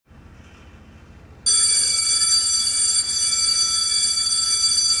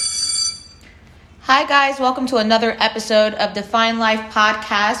Hi guys, welcome to another episode of Define Life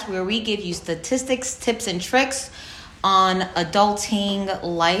Podcast, where we give you statistics, tips, and tricks on adulting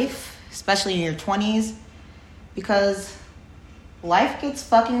life, especially in your 20s, because life gets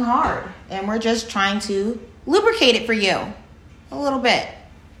fucking hard, and we're just trying to lubricate it for you a little bit.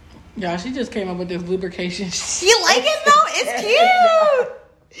 Yeah, she just came up with this lubrication. You like it though? It's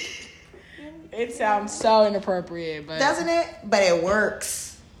cute. It sounds so inappropriate, but doesn't it? But it works.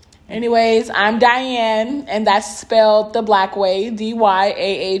 Anyways, I'm Diane, and that's spelled the black way,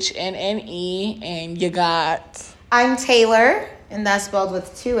 Dyahnne, and you got... I'm Taylor, and that's spelled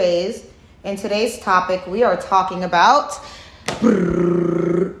with two A's. In today's topic, we are talking about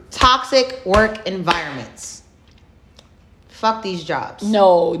toxic work environments. Fuck these jobs.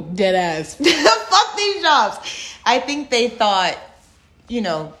 No, dead ass. Fuck these jobs. I think they thought,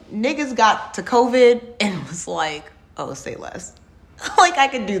 niggas got to COVID and was like, oh, say less. Like, I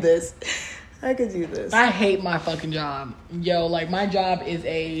could do this. I hate my fucking job. Yo, my job is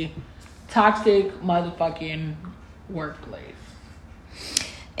a toxic motherfucking workplace.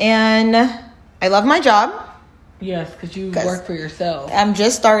 And I love my job. Yes, because you work for yourself. I'm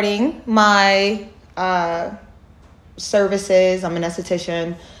just starting my services. I'm an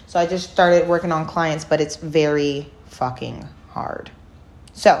esthetician. So I just started working on clients, but it's very fucking hard.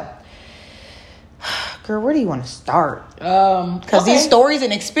 So... girl, where do you want to start? Because these stories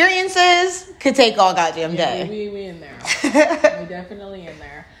and experiences could take all goddamn day. We in there. We definitely in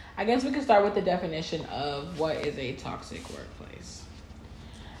there. I guess we could start with the definition of what is a toxic workplace.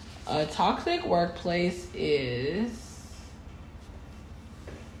 A toxic workplace is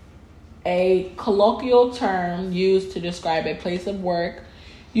a colloquial term used to describe a place of work,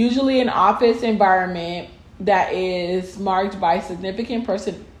 usually an office environment that is marked by significant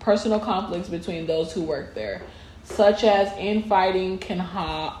personal conflicts between those who work there, such as infighting can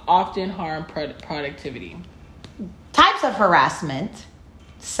often harm productivity. Types of harassment: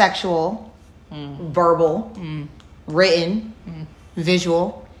 sexual, verbal, written,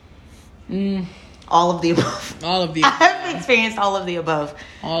 visual, all of the above. All of the above. I've experienced all of the above.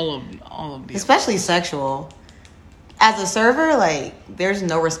 All of the especially above. Sexual. As a server, there's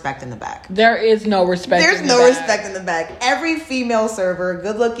no respect in the back. There is no respect. There's no respect in the back. Every female server,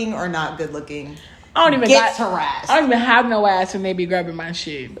 good looking or not good looking, gets harassed. I don't even have no ass when they be grabbing my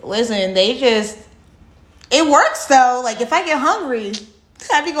shit. Listen, it works though. If I get hungry,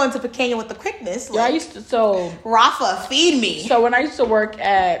 I be going to Pequeña with the quickness. Rafa, feed me. So when I used to work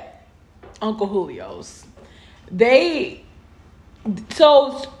at Uncle Julio's, a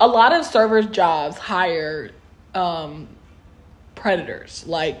lot of servers' jobs hire predators,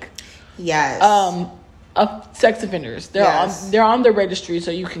 yes, sex offenders. They're on the registry,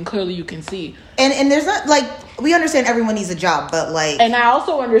 so you can see. And there's not we understand everyone needs a job, but and I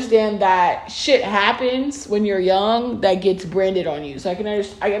also understand that shit happens when you're young that gets branded on you. So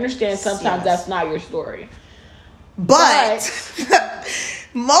I understand sometimes that's not your story, but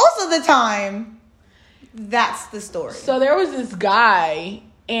most of the time that's the story. So there was this guy.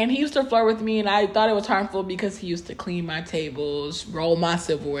 And he used to flirt with me, and I thought it was harmful because he used to clean my tables, roll my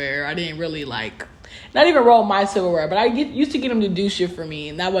silverware. I didn't really not even roll my silverware, but I used to get him to do shit for me,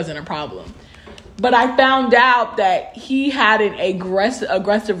 and that wasn't a problem. But I found out that he had an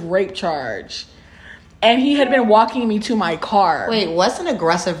aggressive rape charge, and he had been walking me to my car. Wait, what's an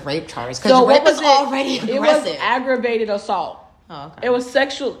aggressive rape charge? Because rape is already aggressive. It was aggravated assault. Oh, okay. It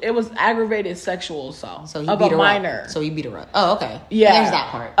was aggravated sexual assault of a minor. So he beat her up. Oh, okay. Yeah. There's that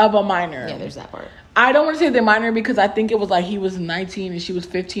part. Of a minor. Yeah, there's that part. I don't want to say the minor because I think it was he was 19 and she was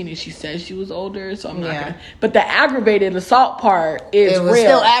 15 and she said she was older. So I'm not going to. But the aggravated assault part is real.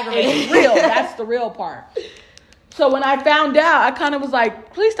 Still aggravated. It's real. That's the real part. So when I found out, I kind of was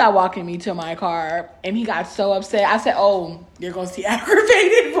like, please stop walking me to my car. And he got so upset. I said, oh, you're going to see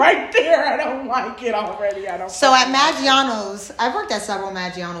aggravated right there. I don't like it already. So at Maggiano's, I've worked at several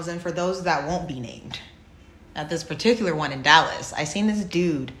Maggiano's, and for those that won't be named, at this particular one in Dallas, I seen this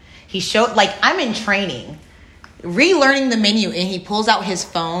dude. He showed, I'm in training, relearning the menu, and he pulls out his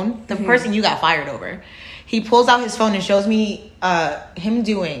phone. The person you got fired over. He pulls out his phone and shows me him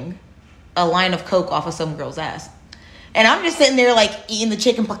doing a line of coke off of some girl's ass. And I'm just sitting there eating the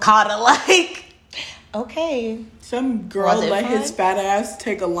chicken piccata, okay. Some girl let his fat ass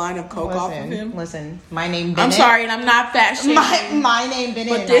take a line of coke off of him. Listen, my name Bennett. I'm sorry, and I'm not fat shaming. My name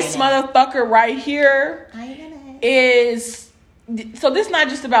Bennett. But this motherfucker right here is... So this is not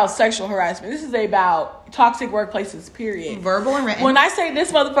just about sexual harassment. This is about toxic workplaces, period. Verbal and written. When I say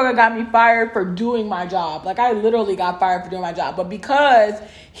this motherfucker got me fired for doing my job, I literally got fired for doing my job. But because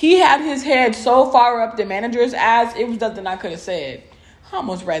he had his head so far up the manager's ass, it was nothing I could have said. I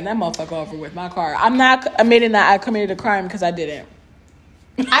almost ran that motherfucker over with my car. I'm not admitting that I committed a crime because I didn't.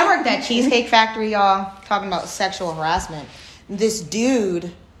 I worked at Cheesecake Factory, y'all, talking about sexual harassment. This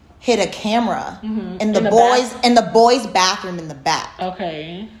dude hid a camera in the boys' bathroom in the back.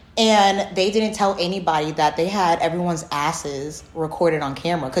 Okay. And they didn't tell anybody that they had everyone's asses recorded on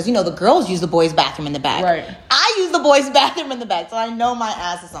camera. Because, you know, the girls use the boys' bathroom in the back. Right. I use the boys' bathroom in the back, so I know my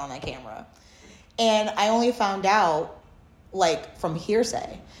ass is on that camera. And I only found out, like, from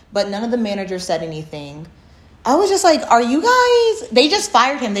hearsay. But none of the managers said anything. I was just like, are you guys... They just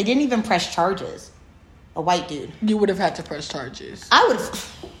fired him. They didn't even press charges. A white dude. You would have had to press charges. I would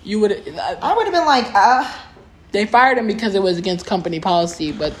have... You would I would have been like, They fired him because it was against company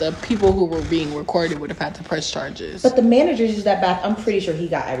policy, but the people who were being recorded would have had to press charges. But the managers used that bath. I'm pretty sure he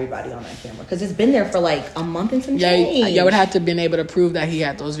got everybody on that camera because it's been there for like a month and some change. Yeah, would have to been able to prove that he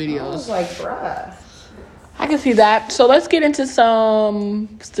had those videos. I was like, bruh. I can see that. So let's get into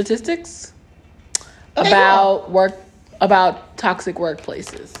some statistics about toxic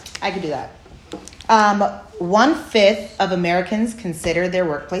workplaces. I could do that. 1/5 of Americans consider their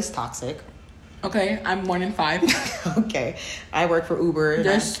workplace toxic. Okay, I'm 1 in 5. Okay, I work for Uber.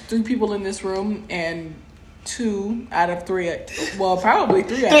 There's 3 people in this room, and 2 out of 3. Well, probably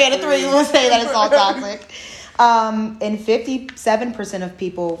 3 out of 3 will say that it's all toxic. And 57% of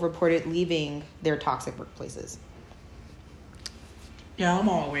people reported leaving their toxic workplaces. Yeah, I'm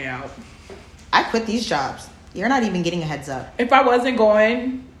all the way out. I quit these jobs. You're not even getting a heads up. If I wasn't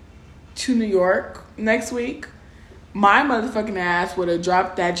going to New York next week, my motherfucking ass would have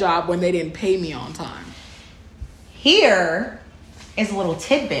dropped that job when they didn't pay me on time. Here is a little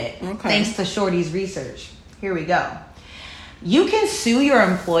tidbit, okay, thanks to Shorty's research. Here we go. You can sue your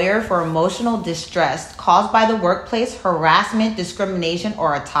employer for emotional distress caused by the workplace harassment, discrimination,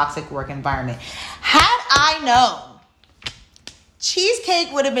 or a toxic work environment. Had I known,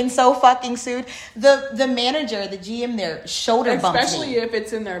 Cheesecake would have been so fucking sued. The manager, the GM there, shoulder bumped me. Especially if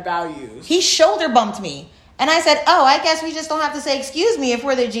it's in their values. He shoulder bumped me. And I said, oh, I guess we just don't have to say excuse me if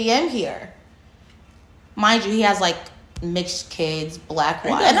we're the GM here. Mind you, he has like mixed kids, black,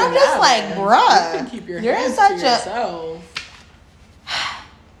 white. And I'm just like, bruh, you can keep your you're hands such to yourself.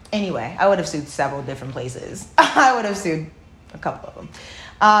 Anyway, I would have sued several different places. I would have sued a couple of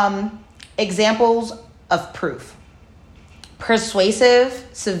them. Examples of proof. Persuasive,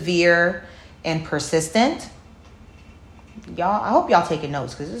 severe, and persistent. Y'all, I hope y'all taking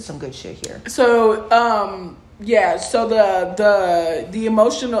notes because this is some good shit here. So, so the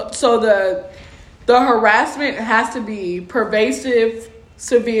emotional, so the harassment has to be pervasive,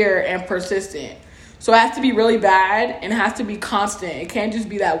 severe, and persistent. So it has to be really bad and it has to be constant. It can't just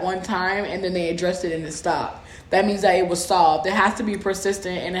be that one time and then they addressed it and it stopped. That means that it was solved. It has to be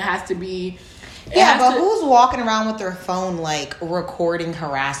persistent and it has to be... who's walking around with their phone like recording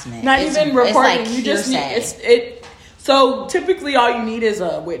harassment? Not even recording. Like you just need So typically all you need is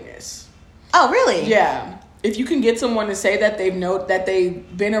a witness. Oh, really? Yeah. If you can get someone to say that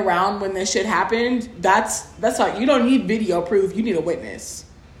they've been around when this shit happened, that's all. You don't need video proof. You need a witness.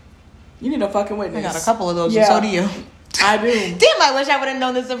 You need a fucking witness. I got a couple of those, and so do you. I do. Damn, I wish I would have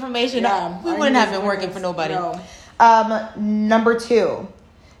known this information. Yeah, we wouldn't have been working for nobody. No. Number 2,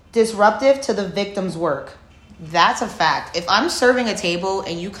 disruptive to the victim's work. That's a fact. If I'm serving a table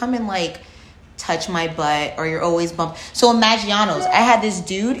and you come and like touch my butt or you're always bumped. So in Maggiano's, I had this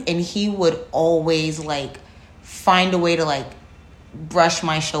dude and he would always like find a way to like brush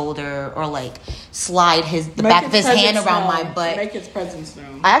my shoulder or like slide the back of his hand around my butt. Make his presence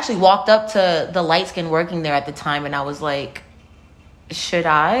known. I actually walked up to the light skin working there at the time and I was like, should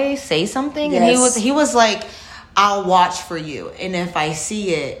I say something? Yes. And he was like, I'll watch for you. And if I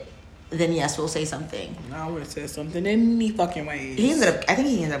see it, then yes, we'll say something. I would have said something any fucking ways. I think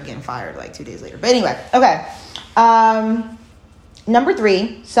he ended up getting fired like 2 days later. But anyway, okay. Number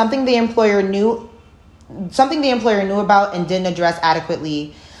 3, something the employer knew about and didn't address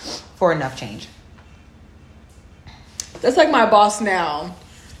adequately for enough change. That's like my boss now.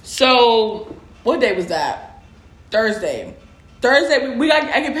 So what day was that? Thursday.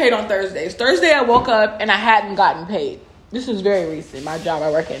 I get paid on Thursdays. Thursday I woke up and I hadn't gotten paid. This is very recent, my job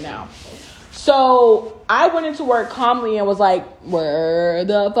I work at now. So I went into work calmly and was like, where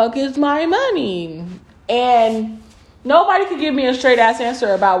the fuck is my money? And nobody could give me a straight ass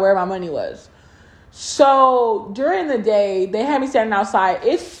answer about where my money was. So during the day, they had me standing outside.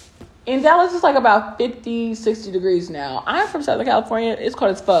 In Dallas, it's like about 50, 60 degrees now. I'm from Southern California. It's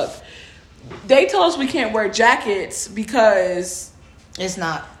cold as fuck. They told us we can't wear jackets because it's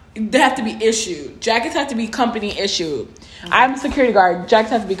not. They have to be issued. Jackets have to be company issued. I'm a security guard.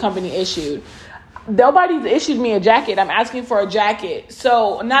 Jackets have to be company issued. nobody's issued me a jacket. I'm asking for a jacket.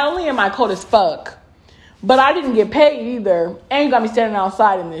 So not only am I cold as fuck, but I didn't get paid either. And you got me standing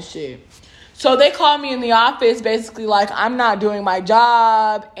outside in this shit. So they called me in the office basically like I'm not doing my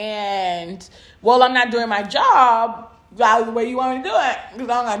job. And, well, I'm not doing my job the way you want me to do it because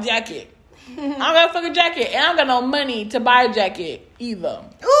I don't got a jacket. I don't got a fucking jacket. And I don't got no money to buy a jacket either. Ooh,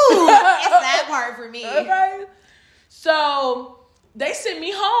 it's that part for me. Okay. So they sent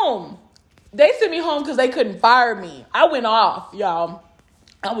me home. They sent me home because they couldn't fire me. I went off, y'all.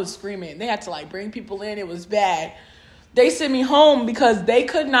 I was screaming. They had to like bring people in. It was bad. They sent me home because they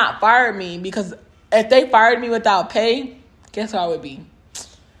could not fire me because if they fired me without pay, guess who I would be?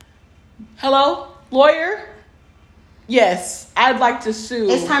 Hello, lawyer? Yes, I'd like to sue.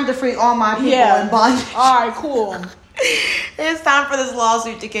 It's time to free all my people in bondage. All right, cool. It's time for this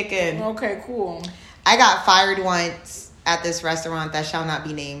lawsuit to kick in. Okay, cool. I got fired once at this restaurant that shall not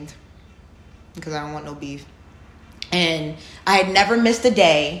be named because I don't want no beef. And I had never missed a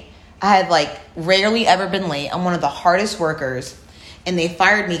day. I had like rarely ever been late. I'm one of the hardest workers. And they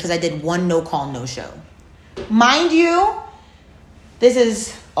fired me because I did one no call, no show. Mind you, this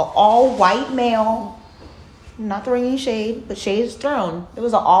is an all white male. Not throwing any shade, but shade is thrown. It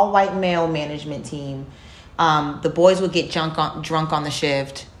was an all white male management team. The boys would get drunk on the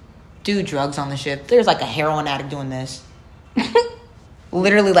shift, do drugs on the shift. There's like a heroin addict doing this.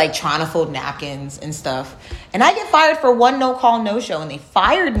 Literally like trying to fold napkins and stuff. And I get fired for one no call, no show, and they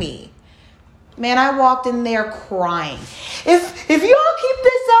fired me. Man, I walked in there crying. If y'all keep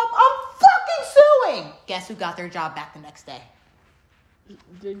this up, I'm fucking suing. Guess who got their job back the next day?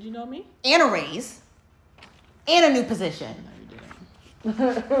 Did you know me? And a raise. And a new position. No, you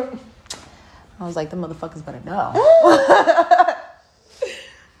didn't. I was like, the motherfuckers better know.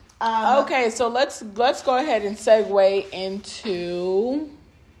 Okay, so let's go ahead and segue into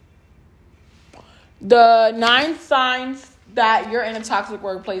the 9 signs that you're in a toxic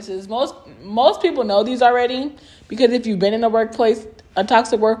workplaces. Most people know these already because if you've been in a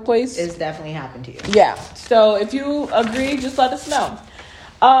toxic workplace, It's definitely happened to you. yeah. So if you agree, just let us know.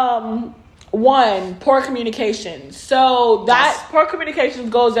 1, poor communication. So that poor communication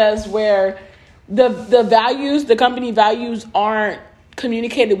goes as where the company values aren't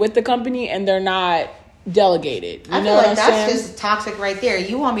communicated with the company and they're not delegated. I feel like that's just toxic right there.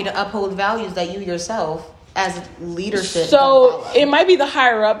 You want me to uphold values that you yourself as leadership So don't follow. it might be the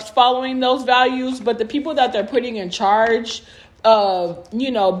higher ups following those values, but the people that they're putting in charge of,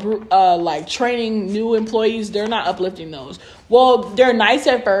 like training new employees, they're not uplifting those. Well, they're nice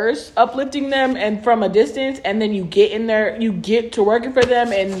at first, uplifting them and from a distance, and then you get in there, you get to working for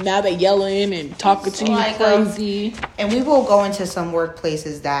them, and now they're yelling and talking to you crazy. And we will go into some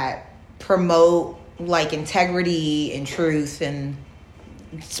workplaces that promote like integrity and truth and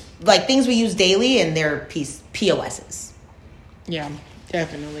like things we use daily, and they're POSs. Yeah,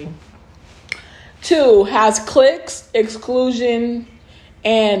 definitely. 2, has cliques, exclusion,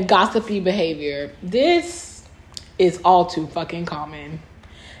 and gossipy behavior. This is all too fucking common.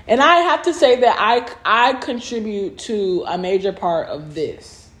 And I have to say that I contribute to a major part of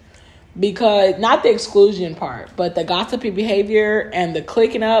this. Because, not the exclusion part, but the gossipy behavior and the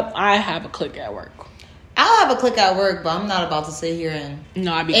clicking up. I have a clique at work. I'll have a clique at work, but I'm not about to sit here and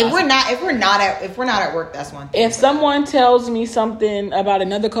No, I'd be if we're not at work, that's one thing. If someone tells me something about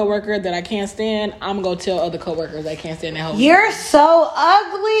another coworker that I can't stand, I'm gonna tell other coworkers I can't stand that. You're so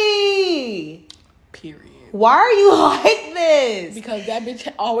ugly. Period. Why are you like this? Because that bitch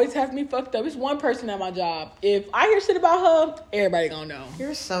always has me fucked up. It's one person at my job. If I hear shit about her, everybody gonna know.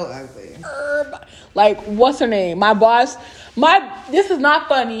 You're so ugly. Like, what's her name? My boss. This is not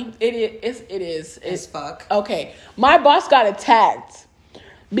funny. It is. As fuck. Okay. My boss got attacked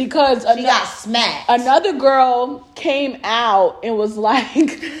because She got smacked. Another girl came out and was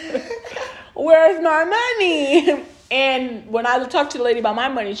like, "Where's my money?" And when I talked to the lady about my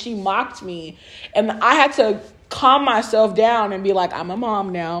money, she mocked me. And I had to calm myself down and be like, I'm a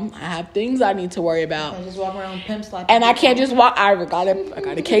mom now. I have things I need to worry about. I just walk around pimp slapping. And I can't just walk. I got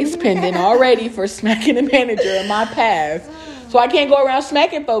a case pending already for smacking a manager in my past. So I can't go around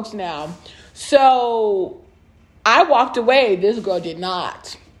smacking folks now. So I walked away. This girl did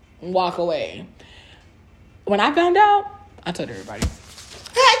not walk away. When I found out, I told everybody.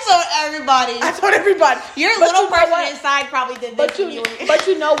 I told everybody. Your little person inside probably did this. But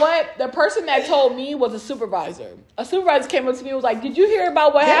you know what? The person that told me was a supervisor. A supervisor came up to me and was like, "Did you hear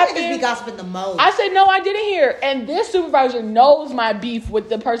about what happened?" Niggas be gossiping the most. I said, "No, I didn't hear." And this supervisor knows my beef with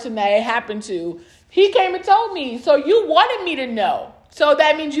the person that it happened to. He came and told me. So you wanted me to know. So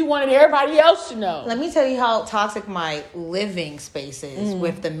that means you wanted everybody else to know. Let me tell you how toxic my living space is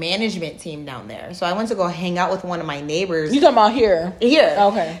with the management team down there. So I went to go hang out with one of my neighbors. You talking about here? Here.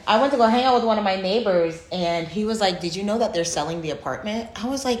 Okay. I went to go hang out with one of my neighbors, and he was like, "Did you know that they're selling the apartment?" I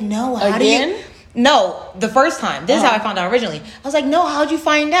was like, "No." How Again? do you? No, the first time. This is how I found out originally. I was like, "No, how'd you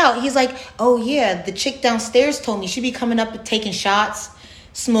find out?" He's like, "Oh yeah, the chick downstairs told me she'd be coming up and taking shots,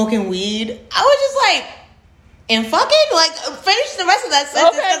 smoking weed." I was just like, and fucking, like, finish the rest of that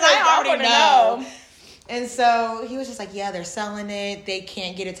sentence because I already know. And so he was just like, "Yeah, they're selling it. They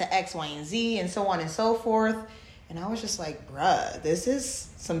can't get it to X, Y, and Z, and so on and so forth." And I was just like, bruh, this is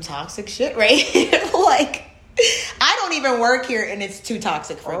some toxic shit right here. Like, I don't even work here, and it's too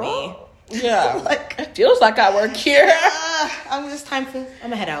toxic for me. Yeah. Like, it feels like I work here. I'm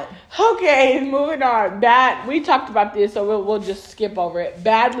gonna head out. Okay, moving on. We talked about this, so we'll just skip over it.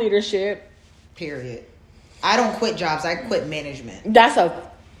 Bad leadership. Period. I don't quit jobs. I quit management. That's a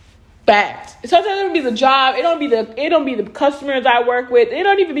fact. Sometimes it don't be the job. It don't be the customers I work with. It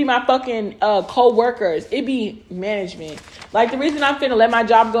don't even be my fucking co-workers. It be management. Like, the reason I'm finna let my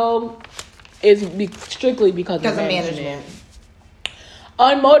job go is strictly because of management.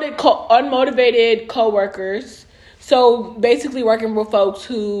 Unmotivated co-workers. So basically, working with folks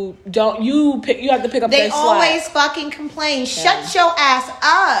who don't you have to pick up. They their always slack. Fucking complain. Shut your ass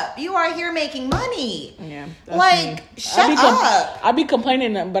up. You are here making money. Yeah, like shut up. I be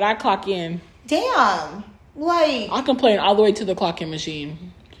complaining, but I clock in. Damn. Like, I complain all the way to the clocking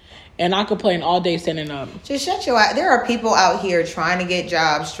machine, and I complain all day standing up. Just shut your ass. There are people out here trying to get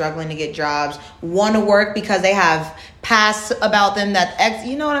jobs, struggling to get jobs, want to work because they have past about them that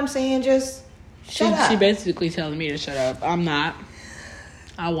you know what I'm saying? Just. Shut up. She basically telling me to shut up. I'm not.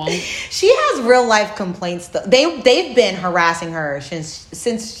 I won't. She has real life complaints though. They've been harassing her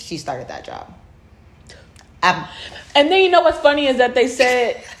since she started that job. And then you know what's funny is that they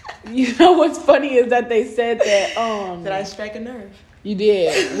said that did I strike a nerve? You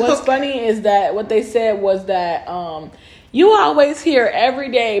did. What's funny is that what they said was that you always here every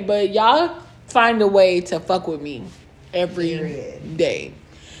day, but y'all find a way to fuck with me every day.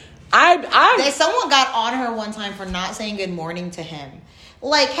 Someone got on her one time for not saying good morning to him.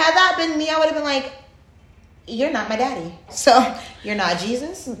 Like, had that been me, I would have been like, "You're not my daddy, so you're not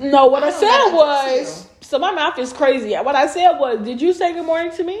Jesus." No, what I said was, so my mouth is crazy. What I said was, "Did you say good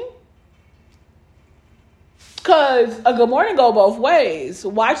morning to me?" Because a good morning go both ways.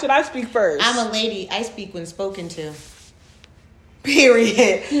 Why should I speak first? I'm a lady. I speak when spoken to.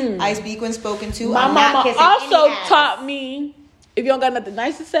 Period. I speak when spoken to. My mama also taught me, if you don't got nothing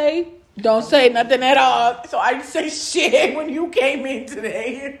nice to say, don't say nothing at all. So I didn't say shit when you came in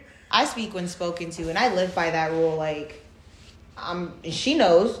today. I speak when spoken to, and I live by that rule. Like, she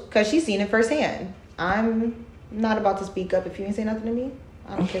knows because she's seen it firsthand. I'm not about to speak up if you ain't say nothing to me.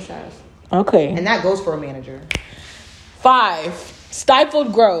 I don't kiss ass. Okay. And that goes for a manager. 5,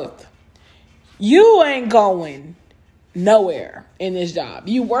 stifled growth. You ain't going nowhere in this job.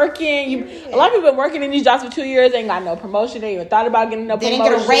 You working. A lot of people been working in these jobs for 2 years. Ain't got no promotion. They even thought about getting no promotion.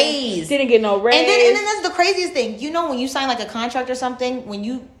 Didn't get a raise. Didn't get no raise. And then that's the craziest thing. You know, when you sign like a contract or something,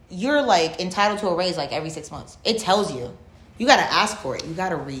 when you're like entitled to a raise like every 6 months. It tells you. You got to ask for it. You got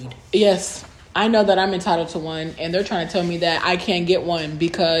to read. Yes. I know that I'm entitled to one, and they're trying to tell me that I can't get one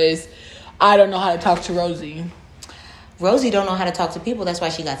because I don't know how to talk to Rosie. Rosie don't know how to talk to people. That's why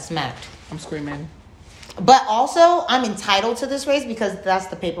she got smacked. I'm screaming. But also, I'm entitled to this raise because that's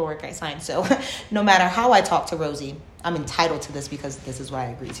the paperwork I signed. So no matter how I talk to Rosie, I'm entitled to this because this is what I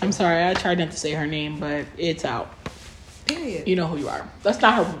agreed to. I'm sorry. I tried not to say her name, but it's out. Period. You know who you are. That's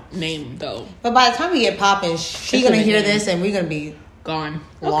not her name, though. But by the time we get popping, she's going to hear this and we're going to be gone.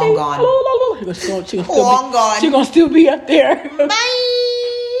 Long gone. Long gone. She's going to still be up there. Bye.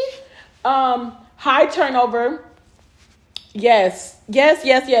 High turnover. Yes.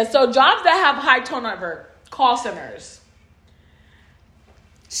 So jobs that have high turnover, call centers.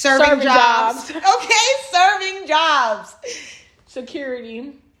 Serving jobs. Okay, serving jobs.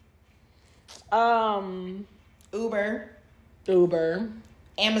 Security. Uber.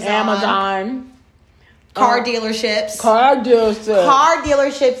 Amazon. Car dealerships. Car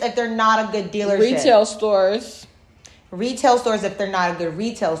dealerships if they're not a good dealership. Retail stores if they're not a good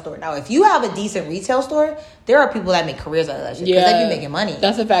retail store. Now, if you have a decent retail store, there are people that make careers out of that shit because they be making money.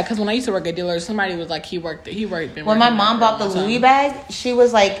 That's a fact. Because when I used to work at dealers, somebody was like, when my mom bought the Louis bag, she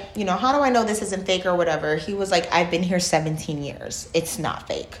was like, how do I know this isn't fake or whatever? He was like, I've been here 17 years. It's not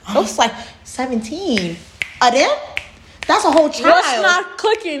fake. I was like, 17? A them? That's a whole child. What's not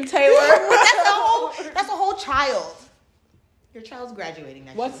clicking, Taylor? That's a whole child. Your child's graduating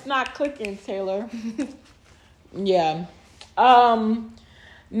next year. What's not clicking, Taylor? Yeah.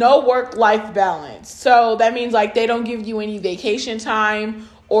 no work-life balance. So that means like they don't give you any vacation time,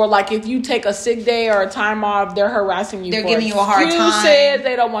 or like if you take a sick day or a time off, they're harassing you. They're giving you a hard time.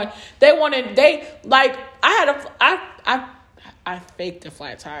 They don't want. They like. I faked a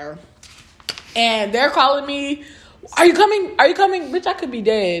flat tire, and they're calling me. Are you coming? Are you coming? Bitch, I could be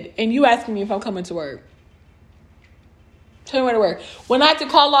dead, and you asking me if I'm coming to work. Tell me where to work. When I had to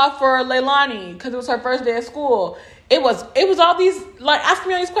call off for Leilani because it was her first day of school, it was all these like asking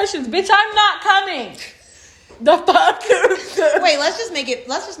me all these questions. Bitch, I'm not coming. The fuck? Wait, let's just make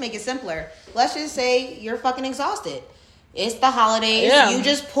it simpler. Let's just say you're fucking exhausted. It's the holidays. Yeah. You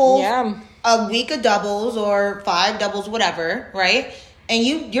just pulled a week of doubles or 5 doubles, whatever, right? And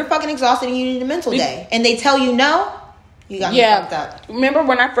you're fucking exhausted and you need a mental day. And they tell you no, you got me fucked up. Remember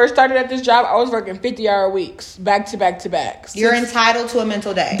when I first started at this job, I was working 50-hour weeks, back to back to back. You're entitled to a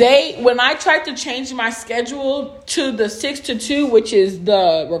mental day. When I tried to change my schedule to the 6 to 2, which is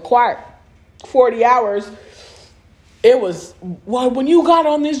the required 40 hours, it was, well, when you got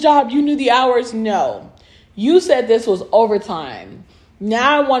on this job, you knew the hours. No. You said this was overtime.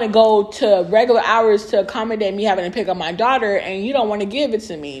 Now I want to go to regular hours to accommodate me having to pick up my daughter, and you don't want to give it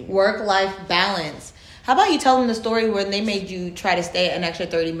to me. Work-life balance. How about you tell them the story when they made you try to stay an extra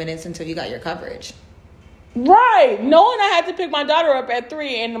 30 minutes until you got your coverage? Right. Knowing I had to pick my daughter up at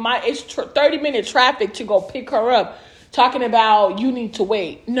 3 and it's 30-minute traffic to go pick her up, talking about you need to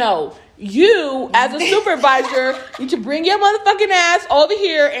wait. No. You, as a supervisor, need to bring your motherfucking ass over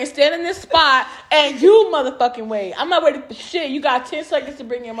here and stand in this spot and you motherfucking wait. I'm not waiting for shit. You got 10 seconds to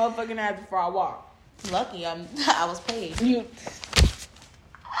bring your motherfucking ass before I walk. Lucky I was paid.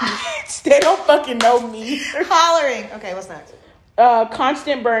 They don't fucking know me. Hollering. Okay, what's next?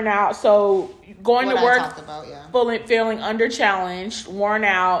 Constant burnout. So going to work feeling under challenged, worn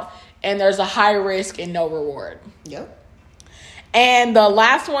out, and there's a high risk and no reward. Yep. And the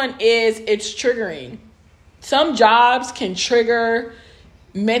last one is it's triggering. Some jobs can trigger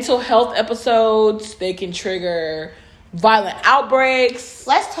mental health episodes. They can trigger violent outbreaks.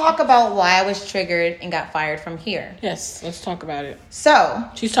 Let's talk about why I was triggered and got fired from here. Yes, let's talk about it. So.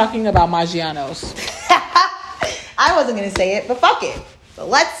 She's talking about Maggiano's. I wasn't going to say it, but fuck it. So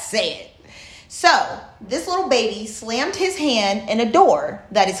let's say it. So, this little baby slammed his hand in a door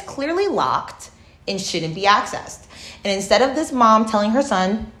that is clearly locked and shouldn't be accessed. And instead of this mom telling her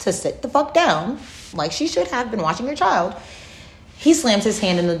son to sit the fuck down, like she should have been watching her child, he slams his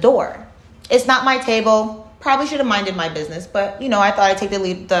hand in the door. It's not my table. Probably should have minded my business. But, I thought I'd take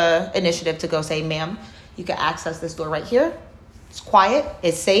the initiative to go say, ma'am, you can access this door right here. It's quiet.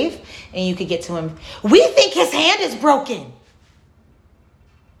 It's safe. And you could get to him. We think his hand is broken.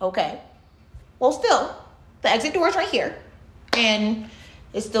 Okay. Well, still, the exit door is right here. And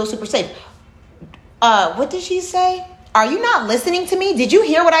it's still super safe. What did she say? Are you not listening to me? Did you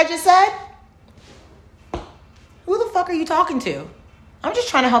hear what I just said? Who the fuck are you talking to? I'm just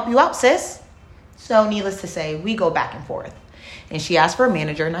trying to help you out, sis. So needless to say, we go back and forth. And she asked for a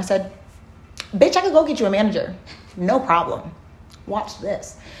manager. And I said, bitch, I could go get you a manager. No problem. Watch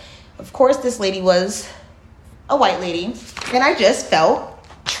this. Of course, this lady was a white lady. And I just felt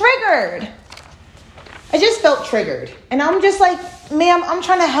triggered. And I'm just like, ma'am, I'm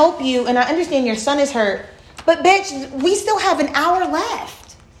trying to help you. And I understand your son is hurt. But bitch, we still have an hour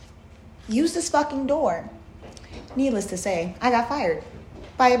left. Use this fucking door. Needless to say, I got fired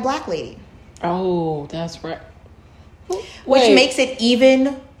by a black lady. Oh, that's right. Which makes it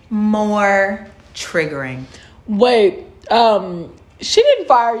even more triggering. Wait, she didn't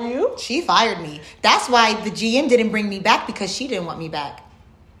fire you. She fired me. That's why the GM didn't bring me back, because she didn't want me back.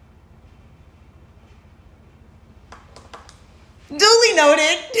 Duly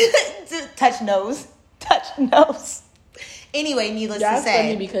noted. Touch nose. Anyway, needless to say. That's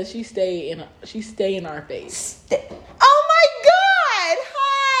funny because she stay in our face. Oh my God!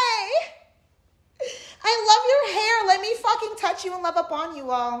 Hi! I love your hair. Let me fucking touch you and love up on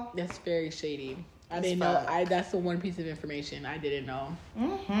you all. That's very shady. I didn't know. That's the one piece of information I didn't know.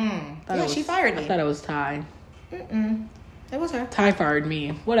 Mm-hmm. Yeah, she fired me. I thought it was Ty. Mm-mm. It was her. Ty fired me.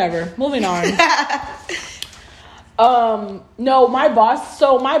 Whatever. Moving on. No, my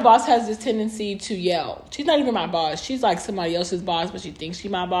boss has this tendency to yell. She's not even my boss. She's like somebody else's boss, but she thinks she's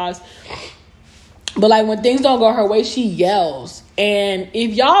my boss. But like when things don't go her way, she yells. And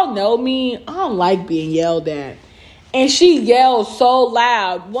if y'all know me, I don't like being yelled at. And she yells so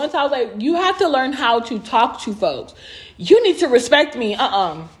loud. Once I was like, you have to learn how to talk to folks. You need to respect me.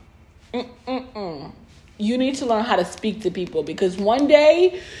 You need to learn how to speak to people, because one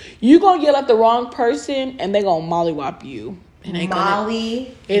day you're going to yell at the wrong person and they're going to mollywop you.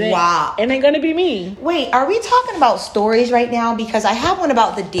 Molly, wow. It ain't gonna be me. Wait, are we talking about stories right now? Because I have one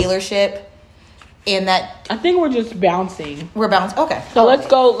about the dealership, and that I think we're just bouncing. We're bouncing. Okay. So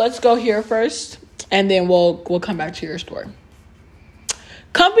let's go here first, and then we'll come back to your story.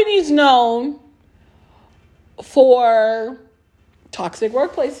 Companies known for toxic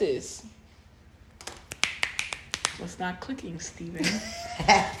workplaces. What's not clicking, Steven?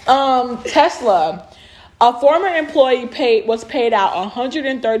 Tesla. A former employee was paid out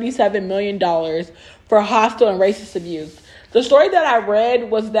 $137 million for hostile and racist abuse. The story that I read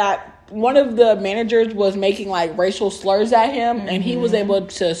was that one of the managers was making like racial slurs at him, and he was able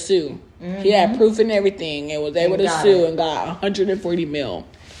to sue. He had proof and everything, and was able to sue and got 140 mil.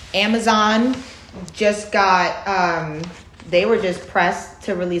 Amazon just got. They were just pressed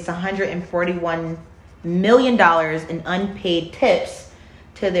to release $141 million in unpaid tips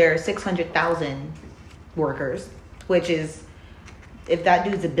to their 600,000 workers, which is, if that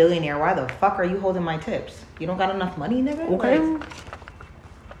dude's a billionaire, why the fuck are you holding my tips? You don't got enough money, nigga? Okay.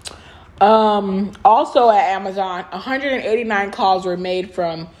 Also at Amazon, 189 calls were made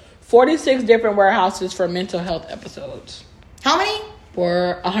from 46 different warehouses for mental health episodes. How many?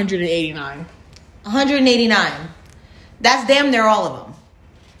 For 189. 189. That's damn near all of them.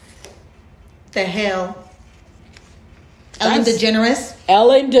 The hell? Ellen DeGeneres.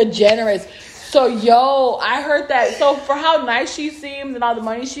 So, I heard that. So, for how nice she seems and all the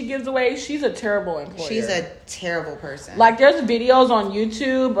money she gives away, she's a terrible employer. She's a terrible person. Like, there's videos on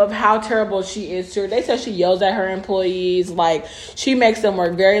YouTube of how terrible she is to her. They said she yells at her employees. Like, she makes them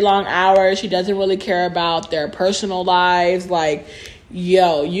work very long hours. She doesn't really care about their personal lives. Like,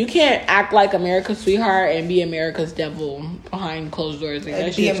 you can't act like America's sweetheart and be America's devil behind closed doors. Like,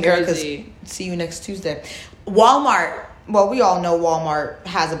 that shit's crazy. See you next Tuesday. Walmart. Well, we all know Walmart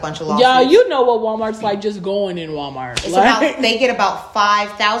has a bunch of lawsuits. Yeah, you know what Walmart's like, just going in Walmart. They get about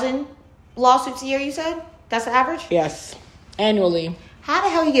 5,000 lawsuits a year, you said? That's the average? Yes. Annually. How the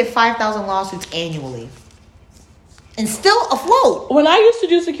hell you get 5,000 lawsuits annually? And still afloat? When I used to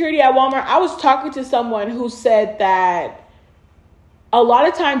do security at Walmart, I was talking to someone who said that a lot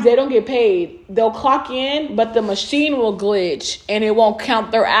of times they don't get paid. They'll clock in, but the machine will glitch and it won't count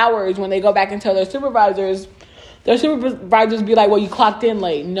their hours when they go back and tell their supervisors. Their supervisors be like, well, you clocked in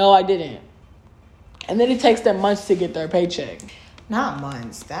late. No, I didn't. And then it takes them months to get their paycheck. Not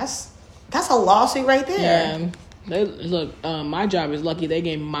months. That's a lawsuit right there. Yeah. My job is lucky they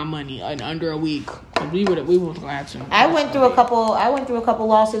gave me my money in under a week. We would have had to. I went through a couple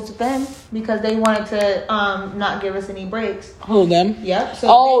lawsuits with them because they wanted to not give us any breaks. Who, them? Yep.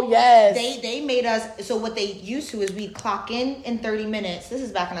 So yes. They made us. So what they used to is we'd clock in 30 minutes. This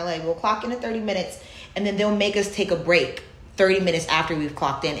is back in LA. We'll clock in 30 minutes. And then they'll make us take a break 30 minutes after we've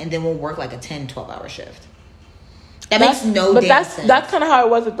clocked in. And then we'll work like a 10, 12-hour shift. Makes no damn sense. That's kind of how it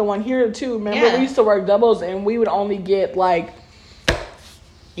was at the one here, too. Remember, we used to work doubles, and we would only get, like...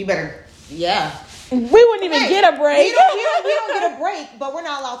 You better... Yeah. We wouldn't even get a break. We don't get a break, but we're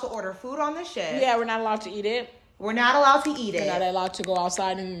not allowed to order food on the shift. Yeah, we're not allowed to eat it. We're not allowed to eat it. We're not allowed to go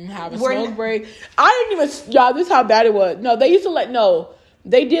outside and have a smoke break. I didn't even... Y'all, this is how bad it was. No, they used to let... No,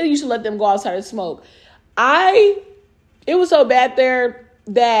 they did used to let them go outside and smoke. It was so bad there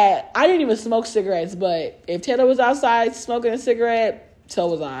that I didn't even smoke cigarettes, but if Taylor was outside smoking a cigarette, so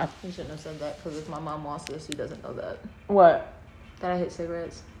was I. You shouldn't have said that, because if my mom wants this, she doesn't know that. What? That I hate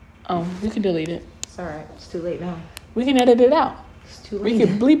cigarettes. Oh, we can delete it. It's alright. It's too late now. We can edit it out. It's too late. We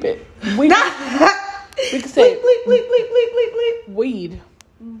can bleep it. We can say bleep. Weed.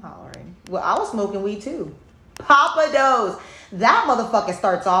 I'm hollering. Well, I was smoking weed too. Pappadeaux. That motherfucker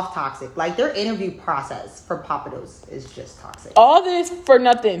starts off toxic. Like, their interview process for Pappadeaux is just toxic. All this for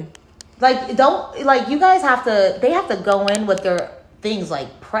nothing. Like, you guys they have to go in with their things,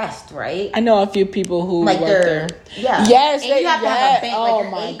 like, pressed, right? I know a few people who work there. Yeah. Yes. And you have to have a bank. Oh, like,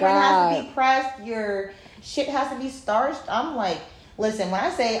 your my apron God. has to be pressed. Your shit has to be starched. I'm like, listen, when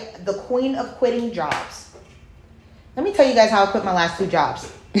I say the queen of quitting jobs, let me tell you guys how I quit my last 2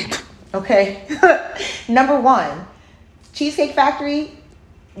 jobs. Okay? Number 1. Cheesecake Factory,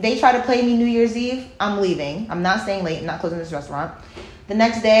 they try to play me New Year's Eve. I'm leaving. I'm not staying late. I'm not closing this restaurant. The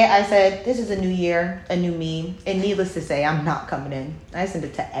next day, I said, this is a new year, a new me. And needless to say, I'm not coming in. I sent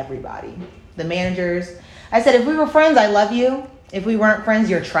it to everybody. The managers. I said, if we were friends, I love you. If we weren't friends,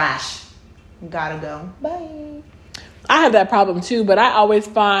 you're trash. Gotta go. Bye. I have that problem too, but I always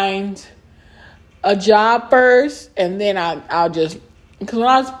find a job first, and then I'll just... Because when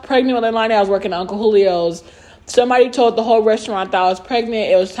I was pregnant with Atlanta, I was working at Uncle Julio's. Somebody told the whole restaurant that I was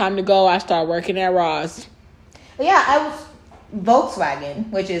pregnant. It was time to go. I started working at Ross. Yeah, I was Volkswagen,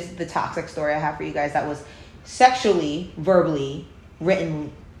 which is the toxic story I have for you guys. That was sexually, verbally,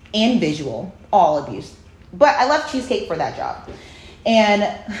 written, and visual, all abuse. But I left Cheesecake for that job.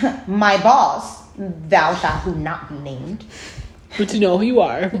 And my boss, thou shalt who not be named. But you know who you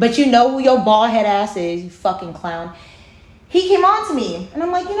are. But you know who your bald head ass is, you fucking clown. He came on to me. And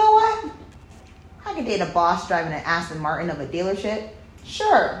I'm like, you know what? I could date a boss driving an Aston Martin of a dealership.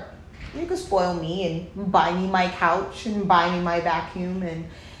 Sure. You could spoil me and buy me my couch and buy me my vacuum and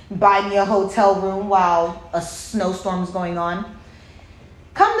buy me a hotel room while a snowstorm's going on.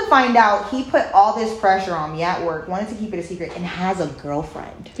 Come to find out, he put all this pressure on me at work, wanted to keep it a secret, and has a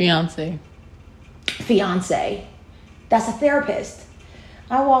girlfriend. Fiance. That's a therapist.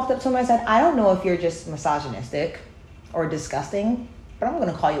 I walked up to him and I said, I don't know if you're just misogynistic or disgusting, but I'm going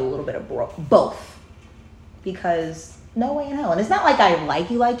to call you a little bit of both. Because no way in hell. And it's not like I like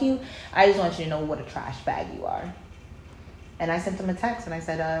you. I just want you to know what a trash bag you are. And I sent him a text and I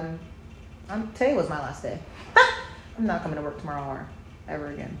said, today was my last day. I'm not coming to work tomorrow or ever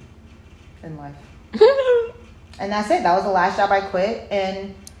again in life. And that's it. That was the last job I quit.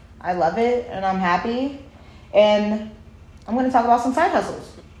 And I love it. And I'm happy. And I'm going to talk about some side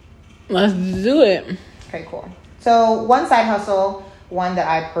hustles. Let's do it. Okay, cool. So one side hustle, one that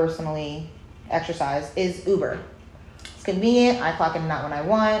I personally exercise, is Uber. It's convenient. I clock in and out when I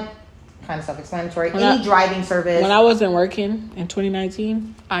want. Kind of self-explanatory. Any driving service. When I wasn't working in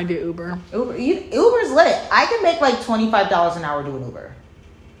 2019, I did Uber. Uber's lit. I can make like $25 an hour doing Uber.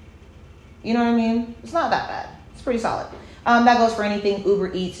 You know what I mean? It's not that bad. It's pretty solid. That goes for anything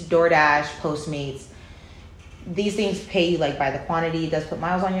Uber Eats, DoorDash, Postmates. These things pay you like by the quantity. It does put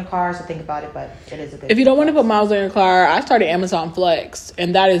miles on your car, so think about it, but it is a good. If you don't want to put miles on your car, I started Amazon Flex,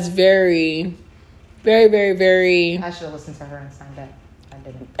 and that is very, very, very, very. I should have listened to her and signed up. I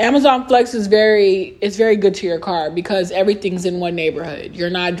didn't. Amazon Flex is very good to your car because everything's in one neighborhood. You're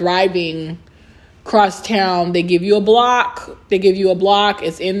not driving cross town. They give you a block.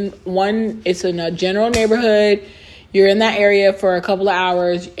 It's in a general neighborhood. You're in that area for a couple of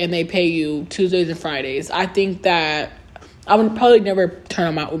hours and they pay you Tuesdays and Fridays. I think that I would probably never turn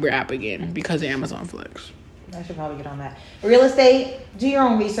on my Uber app again because of Amazon Flex. I should probably get on that. Real estate, do your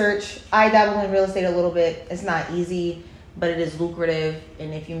own research. I dabble in real estate a little bit. It's not easy, but it is lucrative.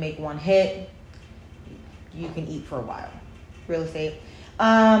 And if you make one hit, you can eat for a while. Real estate.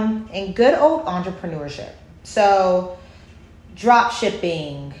 And good old entrepreneurship. So drop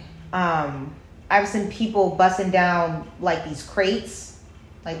shipping, I've seen people busting down like these crates.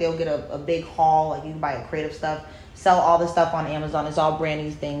 Like they'll get a big haul, like you can buy a crate of stuff, sell all the stuff on Amazon. It's all brand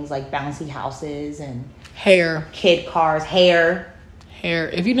new things like bouncy houses and hair, kid cars, hair.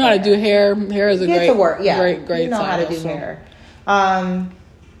 If you know how to do hair is a great, to work. Yeah, great. You know how to do hair.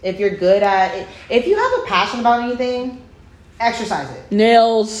 If you're good at it, if you have a passion about anything, exercise it.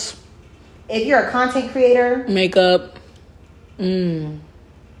 Nails. If you're a content creator, makeup.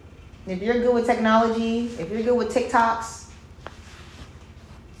 If you're good with technology, if you're good with TikToks,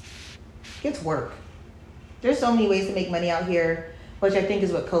 get to work. There's so many ways to make money out here, which I think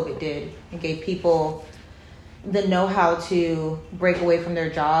is what COVID did. It gave people the know-how to break away from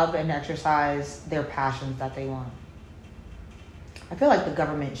their job and exercise their passions that they want. I feel like the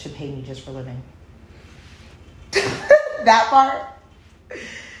government should pay me just for living. That part.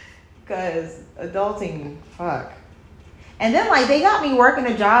 Because adulting, fuck. And then, like, they got me working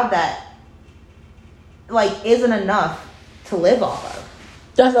a job that, like, isn't enough to live off of.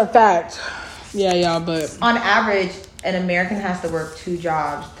 That's a fact. Yeah, but... On average, an American has to work 2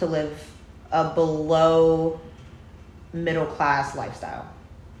 jobs to live a below middle-class lifestyle.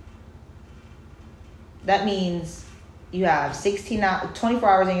 That means you have 24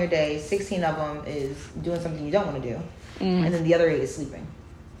 hours in your day, 16 of them is doing something you don't want to do. And then the other 8 is sleeping.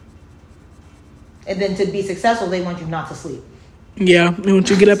 And then to be successful, they want you not to sleep. Yeah, they want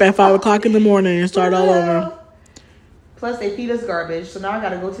you to get up at 5 o'clock in the morning and start all over. Plus, they feed us garbage, so now I got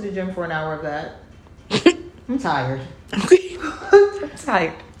to go to the gym for an hour of that. I'm tired. I'm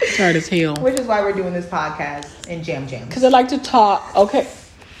tired. Tired as hell. Which is why we're doing this podcast in jams. Because I like to talk. Okay,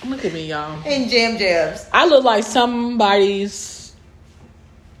 look at me, y'all. In jams. I look like somebody's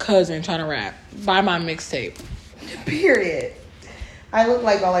cousin trying to rap. Buy my mixtape. Period. I look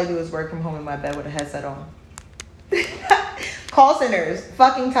like all I do is work from home in my bed with a headset on. Call centers,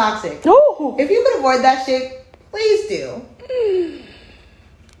 fucking toxic. Ooh. If you could avoid that shit, please do.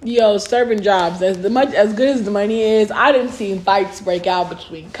 Yo, serving jobs, as good as the money is, I didn't see fights break out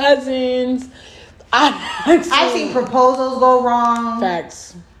between cousins. I've seen proposals go wrong.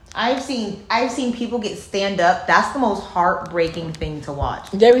 Facts. I've seen people get stand up. That's the most heartbreaking thing to watch.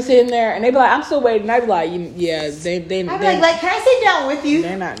 They be sitting there and they be like, "I'm still waiting." I be like, "Yeah, they." I'd be like, "Can I sit down with you?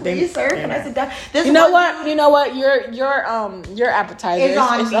 They're not. Please, sir. Can I sit down?" You know what? Your appetizer is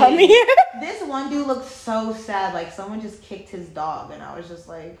on is me. on me. This one dude looked so sad. Like someone just kicked his dog, and I was just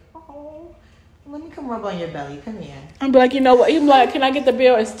like, "Oh, let me come rub on your belly. Come here." I'm like, you know what? He's like, "Can I get the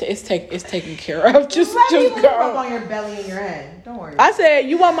bill?" It's taken care of. Just let me go. rub on your belly and your head. Don't worry. I said,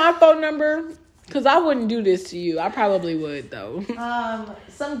 "You want my phone number?" Because I wouldn't do this to you. I probably would though.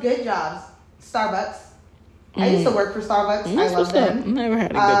 Some good jobs. Starbucks. I used to work for Starbucks. I love what's them. up. Never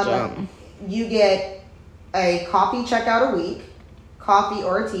had a good job. You get a coffee checkout a week. Coffee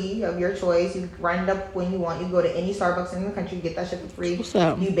or tea of your choice. You grind it up when you want. You go to any Starbucks in the country, you get that shit for free. What's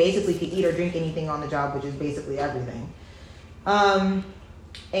up? You basically could eat or drink anything on the job, which is basically everything.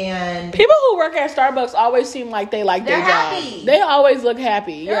 And people who work at Starbucks always seem like they like their happy. job. They always look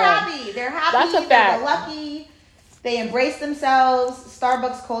happy. They're happy. They're happy. That's a fact. They're lucky. They embrace themselves.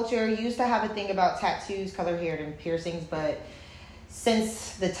 Starbucks culture used to have a thing about tattoos, color hair, and piercings, but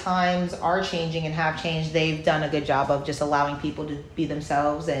since the times are changing and have changed, they've done a good job of just allowing people to be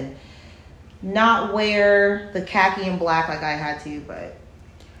themselves and not wear the khaki and black like I had to, but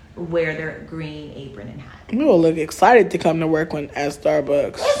wear their green apron and hat. You will look excited to come to work at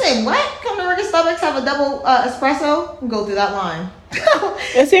Starbucks. Listen, what? Come to work at Starbucks, have a double espresso, and go through that line.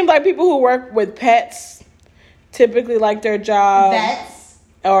 It seems like people who work with pets typically like their job. Vets.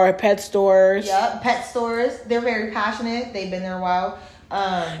 Or pet stores. Yeah, pet stores. They're very passionate. They've been there a while.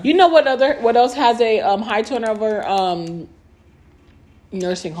 You know what else has a high turnover?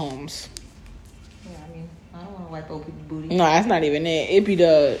 Nursing homes. Yeah, I mean, I don't want to wipe old people's booty. No, that's not even it. It'd be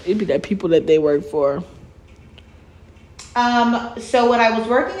the people that they work for. So when I was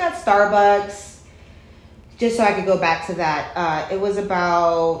working at Starbucks, just so I could go back to that, it was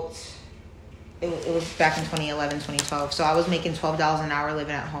about. It was back in 2011, 2012. So I was making $12 an hour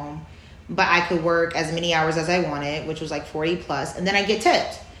living at home. But I could work as many hours as I wanted, which was like 40 plus. And then I get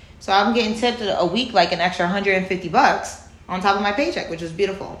tipped. So I'm getting tipped a week like an extra $150 on top of my paycheck, which was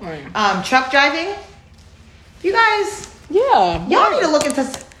beautiful. Right. Truck driving. You guys. Yeah. Y'all need to look into.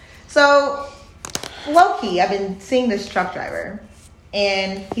 So low-key, I've been seeing this truck driver.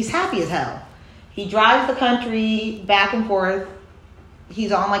 And he's happy as hell. He drives the country back and forth.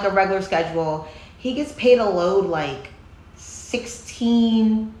 He's on like a regular schedule. He gets paid a load like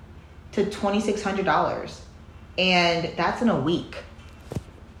 $1,600 to $2,600, and that's in a week.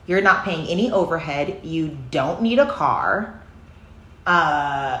 You're not paying any overhead. You don't need a car.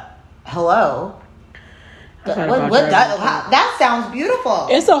 Hello. That sounds beautiful.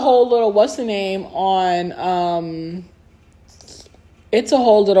 It's a whole little what's the name on It's a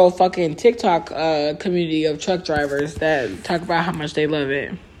whole little fucking TikTok community of truck drivers that talk about how much they love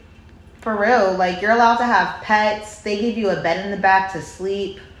it. For real. Like, you're allowed to have pets. They give you a bed in the back to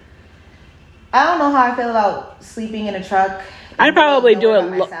sleep. I don't know how I feel about sleeping in a truck. I'd probably do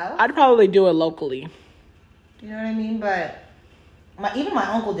it. I'd probably do it locally. You know what I mean? But even my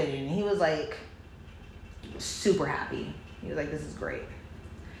uncle did it, and he was like super happy. He was like, "This is great."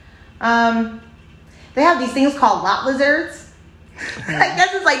 They have these things called lot lizards. I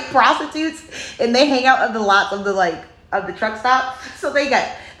guess it's like prostitutes, and they hang out at the lots of the truck stop. So they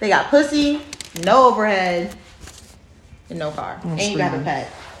got pussy, no overhead, and no car, and you got a pet.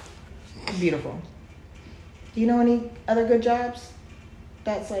 Beautiful. Do you know any other good jobs?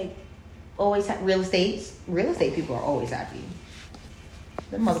 That's like always real estate. Real estate people are always happy.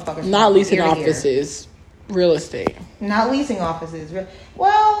 Them motherfuckers. Not leasing offices. Real estate. Not leasing offices.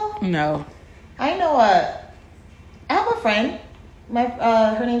 Well. No. I know. I have a friend.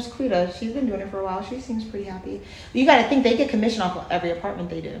 Her name's Quita. She's been doing it for a while. She seems pretty happy. You got to think they get commission off of every apartment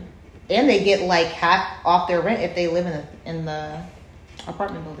they do, and they get like half off their rent if they live in the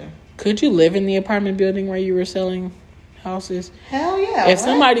apartment building. Could you live in the apartment building where you were selling houses? Hell yeah! If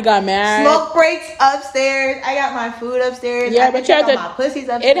somebody got mad, smoke breaks upstairs. I got my food upstairs. Yeah, but you have to. My pussy's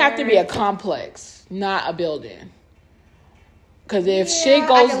upstairs. It'd have to be a complex, not a building. Because if shit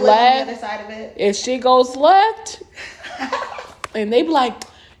goes left, if shit goes left. And they be like,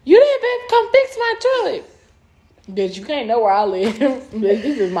 "You didn't come fix my toilet." Bitch, you can't know where I live. This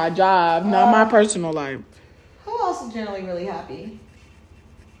is my job, not my personal life. Who else is generally really happy?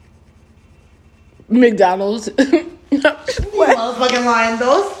 McDonald's. Motherfucking lying.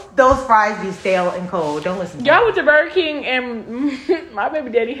 Those fries be stale and cold. Don't listen to Y'all went to Burger King and my baby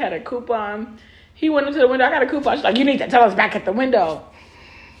daddy had a coupon. He went into the window. I got a coupon. She's like, "You need to tell us back at the window."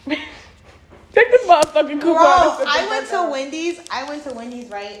 Take this motherfucking coupon. Bro, I went to Wendy's,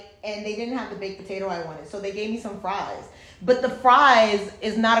 right? And they didn't have the baked potato I wanted. So they gave me some fries. But the fries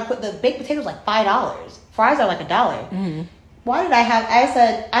is not the baked potato's like $5. Fries are like $1. Mm-hmm. Why did I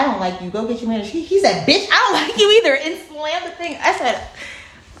said, I don't like you. Go get your manager. He said, bitch, I don't like you either. And slammed the thing. I said,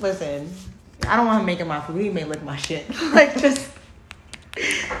 listen, I don't want him making my food. He may lick my shit. Like, just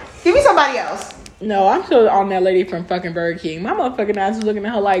give me somebody else. No, I'm still on that lady from fucking Burger King. My motherfucking ass is looking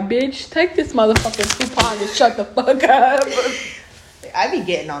at her like, bitch, take this motherfucking coupon and shut the fuck up. I be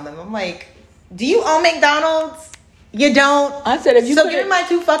getting on them. I'm like, do you own McDonald's? You don't. I said, if you so give me my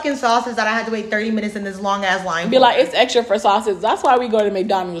 2 fucking sauces that I had to wait 30 minutes in this long ass line. Be like, it's extra for sauces. That's why we go to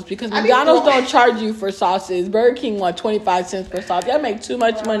McDonald's, because McDonald's don't charge you for sauces. Burger King want 25 cents per sauce. Y'all make too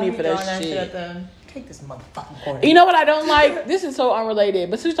much money for that shit. Take this motherfucking quarter. You know what I don't like? This is so unrelated,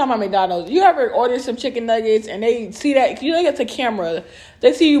 but since you're talking about McDonald's, you ever order some chicken nuggets and they see that, you know, it's a camera,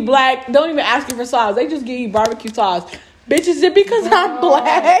 they see you black, don't even ask you for sauce, they just give you barbecue sauce. Bitch, is it because I'm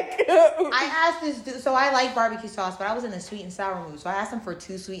black? I asked this dude, so I like barbecue sauce, but I was in a sweet and sour mood, so I asked him for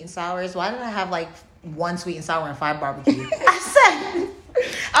 2 sweet and sours. Why did I have like 1 sweet and sour and 5 barbecue? I said,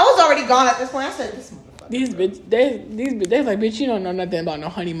 I was already gone at this point. I said, this motherfucker. These bitch, they like, bitch, you don't know nothing about no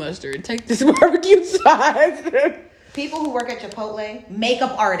honey mustard. Take this barbecue sauce. People who work at Chipotle,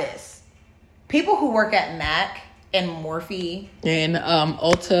 makeup artists, people who work at MAC and Morphe and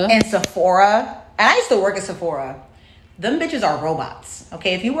Ulta and Sephora, and I used to work at Sephora. Them bitches are robots.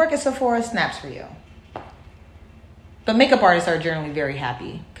 Okay, if you work at Sephora, snaps for you. But makeup artists are generally very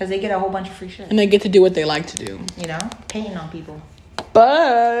happy because they get a whole bunch of free shit. And they get to do what they like to do. You know, painting on people.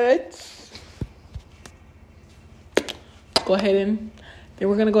 But then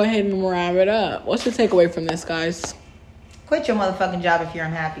we're gonna go ahead and wrap it up. What's the takeaway from this, guys? Quit your motherfucking job if you're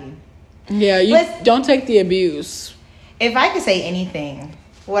unhappy. Yeah, don't take the abuse. If I could say anything,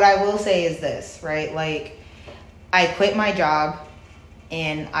 what I will say is this, right? Like, I quit my job,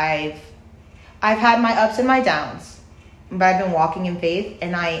 and I've had my ups and my downs, but I've been walking in faith,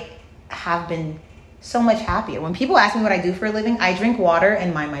 and I have been so much happier. When people ask me what I do for a living, I drink water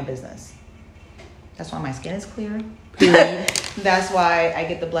and mind my business. That's why my skin is clear. That's why I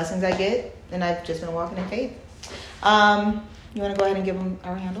get the blessings I get, and I've just been walking in faith. You want to go ahead and give them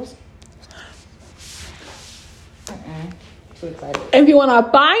our handles? Too excited. If you want to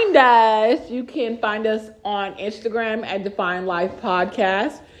find us, you can find us on Instagram at Define Life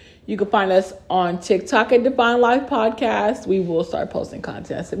Podcast. You can find us on TikTok at Define Life Podcast. We will start posting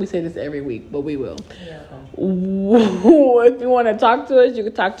content. We say this every week, but we will. Yeah. If you want to talk to us, you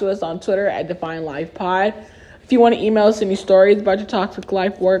can talk to us on Twitter at Define Life Pod. If you want to email us any stories about your toxic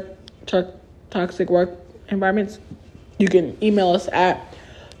work environments, you can email us at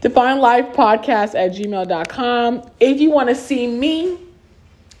definelifepodcast@gmail.com. If you want to see me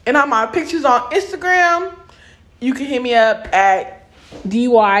and all my pictures on Instagram, you can hit me up at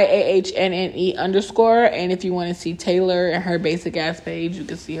DYAHNNE_. And if you want to see Taylor and her basic ass page, you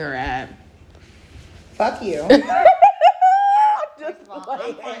can see her at. Fuck you. I'm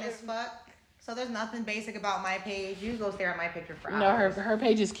fine as fuck. So there's nothing basic about my page. You go stare at my picture for hours. No, her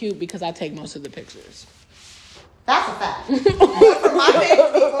page is cute because I take most of the pictures. That's a fact. For my page,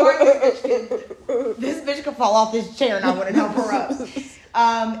 this bitch could fall off this chair and I wouldn't help her up.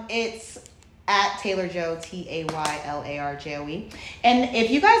 It's at Taylor Joe, TAYLARJOE. And if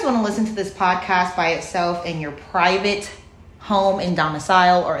you guys want to listen to this podcast by itself in your private home in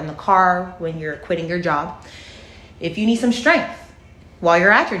domicile or in the car when you're quitting your job, if you need some strength while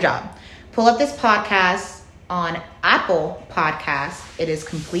you're at your job, pull up this podcast on Apple Podcasts. It is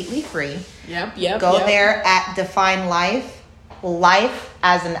completely free. Yep. Go there at Define Life. Life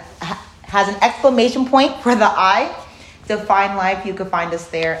has an exclamation point for the I. Define Life. You can find us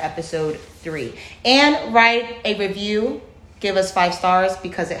there, episode 3. And write a review. Give us 5 stars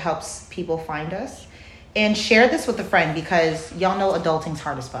because it helps people find us. And share this with a friend because y'all know adulting's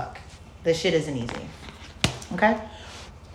hard as fuck. This shit isn't easy. Okay?